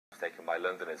by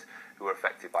Londoners who were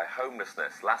affected by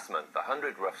homelessness. Last month,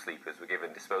 100 rough sleepers were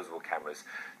given disposable cameras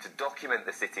to document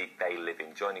the city they live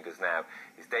in. Joining us now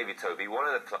is Tovey, one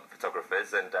of the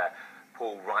photographers, and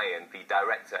Paul Ryan, the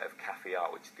director of Cafe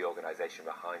Art, which is the organisation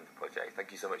behind the project.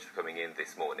 Thank you so much for coming in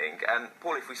this morning.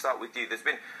 Paul, if we start with you, there's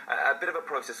been a bit of a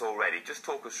process already. Just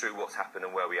talk us through what's happened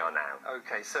and where we are now.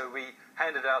 Okay, so we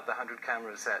handed out the 100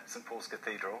 cameras at St Paul's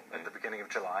Cathedral at the beginning of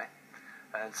July.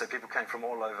 And so people came from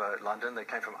all over London. They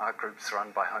came from art groups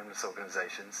run by homeless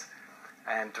organisations.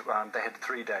 And they had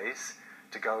 3 days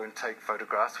to go and take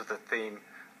photographs with the theme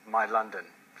MyLondon.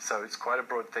 So it's quite a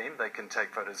broad theme. They can take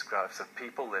photographs of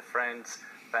people, their friends,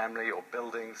 family, or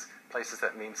buildings, places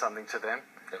that mean something to them.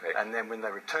 Okay. And then when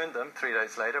they returned them, 3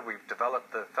 days later, we've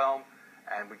developed the film,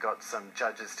 and we got some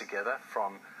judges together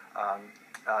from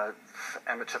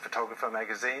Amateur Photographer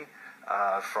magazine,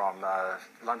 from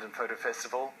London Photo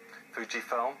Festival,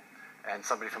 Fujifilm, and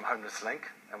somebody from Homeless Link.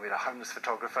 And we had a homeless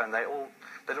photographer, and they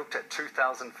looked at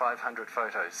 2,500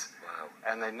 photos. Wow.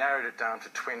 And they narrowed it down to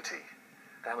 20.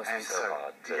 That must be so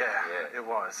hard. Yeah, it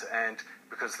was, and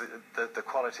because the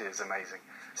quality is amazing.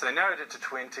 So they narrowed it to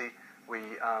 20.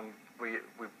 We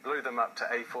blew them up to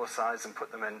A4 size and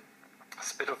put them in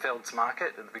Spitalfields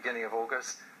Market at the beginning of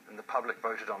August, and the public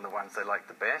voted on the ones they liked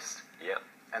the best. Yeah.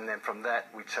 And then from that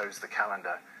we chose the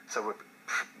calendar. So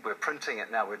we're printing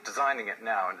it now. We're designing it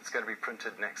now, and it's going to be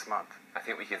printed next month. I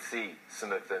think we can see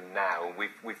some of them now.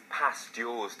 We've passed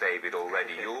yours, David,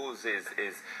 already. Yours is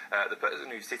the person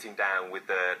who's sitting down with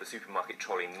the supermarket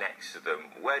trolley next to them.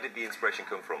 Where did the inspiration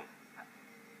come from?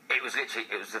 It was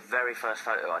the very first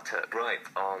photo I took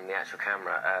on the actual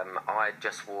camera. I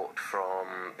just walked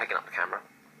from picking up the camera,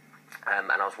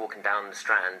 and I was walking down the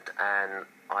Strand, and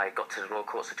I got to the Royal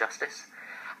Courts of Justice,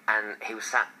 and he was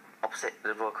sat opposite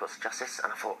the Royal Courts of Justice,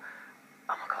 and I thought,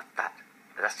 oh my God,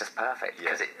 that's just perfect,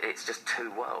 because it's just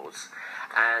two worlds.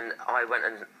 And I went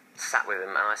and sat with him,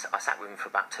 and I sat with him for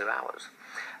about 2 hours,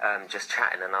 just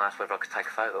chatting, and I asked whether I could take a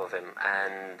photo of him,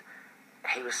 and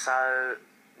he was so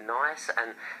nice.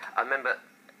 And I remember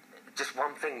just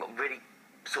one thing that really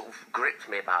sort of gripped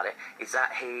me about it is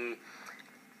that he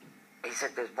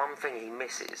said there's one thing he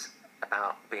misses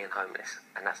about being homeless,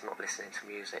 and that's not listening to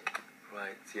music.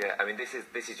 Right, yeah. I mean, this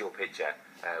is your picture,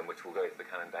 which will go into the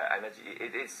calendar, and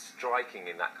it is striking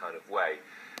in that kind of way.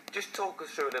 Just talk us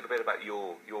through a little bit about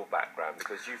your background,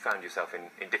 because you found yourself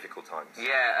in difficult times.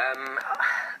 Yeah,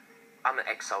 I'm an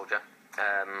ex-soldier.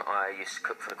 I used to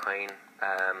cook for the Queen.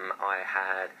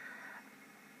 I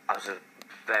was a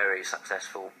very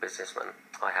successful businessman.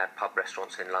 I had pub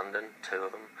restaurants in London, 2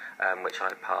 of them, which I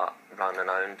run and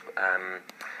owned.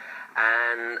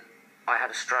 And I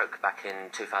had a stroke back in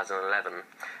 2011,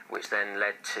 which then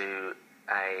led to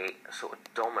a sort of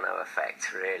domino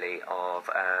effect, really, of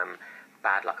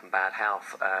bad luck and bad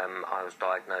health. I was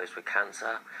diagnosed with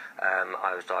cancer.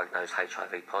 I was diagnosed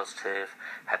HIV positive,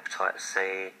 hepatitis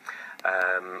C.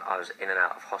 I was in and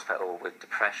out of hospital with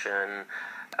depression.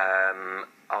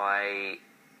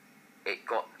 It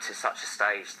got to such a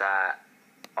stage that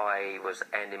I was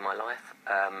ending my life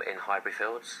in Highbury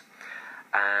Fields,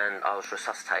 and I was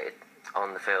resuscitated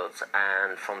on the fields,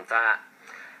 and from that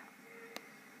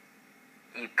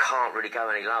you can't really go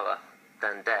any lower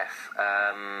than death.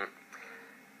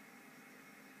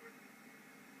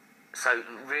 So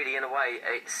really, in a way,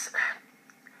 it's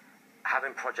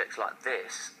having projects like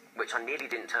this, which I nearly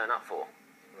didn't turn up for.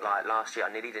 Like last year,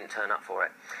 I nearly didn't turn up for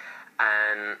it,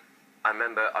 and I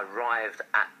remember I arrived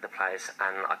at the place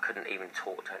and I couldn't even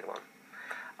talk to anyone.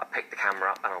 I picked the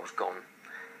camera up and I was gone.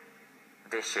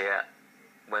 This year,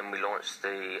 when we launched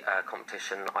the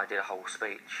competition, I did a whole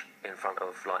speech in front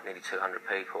of like nearly 200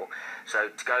 people. So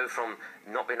to go from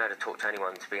not being able to talk to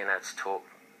anyone to being able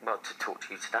to talk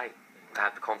to you today, to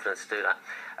have the confidence to do that,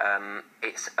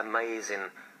 it's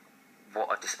amazing what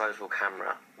a disposable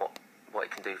camera, what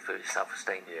it can do for your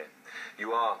self-esteem. Yeah.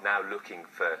 You are now looking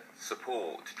for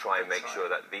support to try and make sure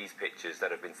that these pictures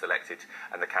that have been selected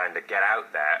and the calendar get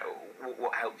out there.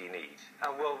 What help do you need?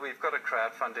 Well, we've got a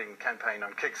crowdfunding campaign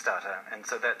on Kickstarter, and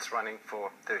so that's running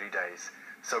for 30 days.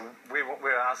 So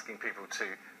we're asking people to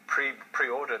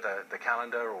pre-order the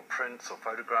calendar, or prints or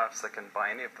photographs. They can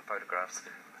buy any of the photographs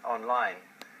online.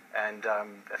 And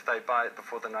if they buy it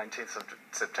before the 19th of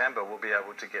September, we'll be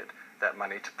able to get that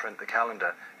money to print the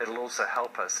calendar. It'll also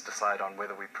help us decide on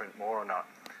whether we print more or not.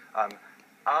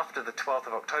 After the 12th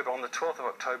of October, on the 12th of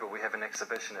October, we have an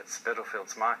exhibition at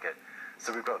Spitalfields Market.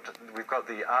 So we've got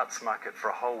the arts market for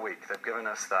a whole week. They've given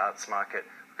us the arts market.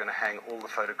 We're going to hang all the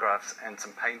photographs and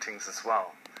some paintings as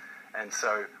well. And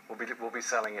so we'll be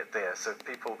selling it there. So if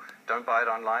people don't buy it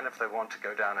online, if they want to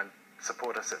go down and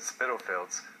support us at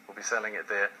Spitalfields, we'll be selling it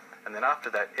there. and then after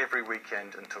that, every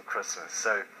weekend until Christmas.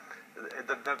 So it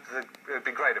would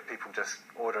be great if people just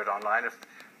order it online. If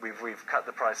we've cut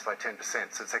the price by 10%,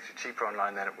 so it's actually cheaper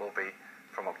online than it will be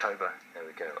from October. There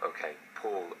we go. Okay,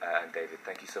 Paul and David,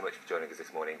 thank you so much for joining us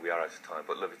this morning. We are out of time,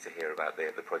 but lovely to hear about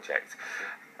the project.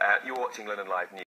 You're watching London Live News.